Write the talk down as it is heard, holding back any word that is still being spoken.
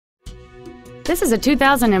This is a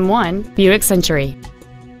 2001 Buick Century.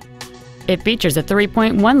 It features a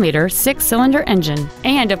 3.1-liter six-cylinder engine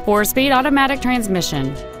and a 4-speed automatic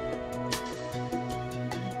transmission.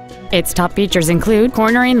 Its top features include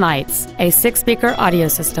cornering lights, a 6-speaker audio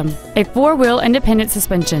system, a 4-wheel independent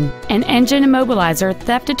suspension, an engine immobilizer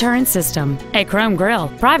theft deterrent system, a chrome grille,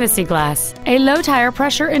 privacy glass, a low tire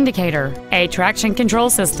pressure indicator, a traction control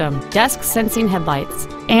system, dusk sensing headlights,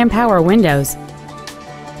 and power windows.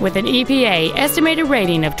 With an EPA estimated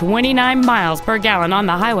rating of 29 miles per gallon on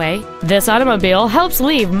the highway, this automobile helps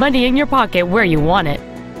leave money in your pocket where you want it.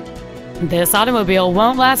 This automobile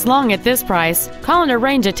won't last long at this price. Call and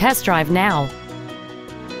arrange a test drive now.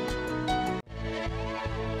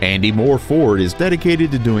 Andy Mohr Ford is dedicated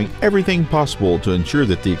to doing everything possible to ensure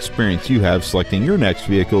that the experience you have selecting your next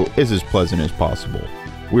vehicle is as pleasant as possible.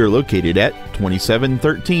 We are located at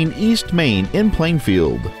 2713 East Main in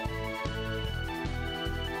Plainfield.